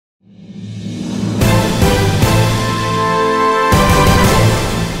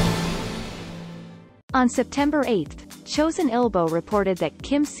On September 8, Chosun Ilbo reported that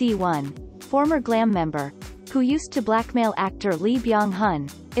Kim Si-won, former Glam member, who used to blackmail actor Lee Byung Hun,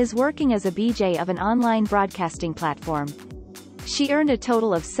 is working as a BJ of an online broadcasting platform. She earned a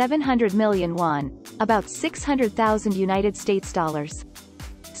total of 700 million won, about 600,000 United States dollars.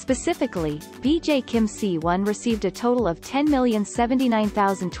 Specifically, BJ Kim Si-won received a total of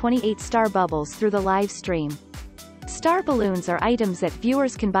 10,079,028 star bubbles through the live stream. Star balloons are items that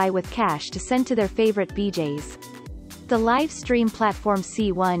viewers can buy with cash to send to their favorite BJs. The live stream platform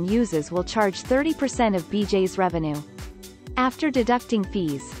Si-won uses will charge 30% of BJ's revenue. After deducting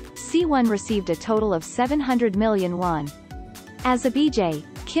fees, Si-won received a total of 700 million won. As a BJ,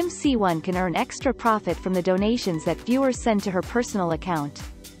 Kim Si-won can earn extra profit from the donations that viewers send to her personal account.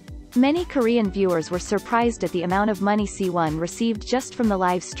 Many Korean viewers were surprised at the amount of money Si-won received just from the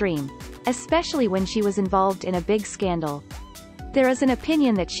live stream, especially when she was involved in a big scandal. There is an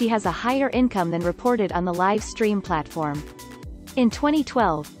opinion that she has a higher income than reported on the live stream platform. In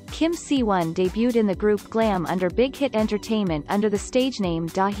 2012, Kim Si-won debuted in the group Glam under Big Hit Entertainment under the stage name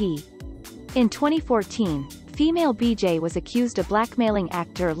Da-hee. In 2014, female BJ was accused of blackmailing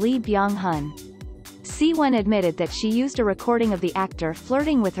actor Lee Byung Hun. Si-won admitted that she used a recording of the actor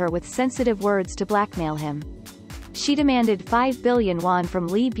flirting with her with sensitive words to blackmail him. She demanded 5 billion won from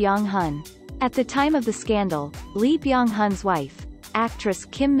Lee Byung Hun. At the time of the scandal, Lee Byung Hun's wife, actress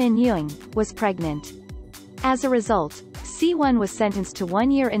Kim Min-young, was pregnant. As a result, Si-won was sentenced to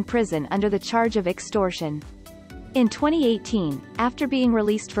 1 year in prison under the charge of extortion. In 2018, after being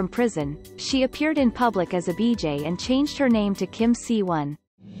released from prison, she appeared in public as a BJ and changed her name to Kim Si-won.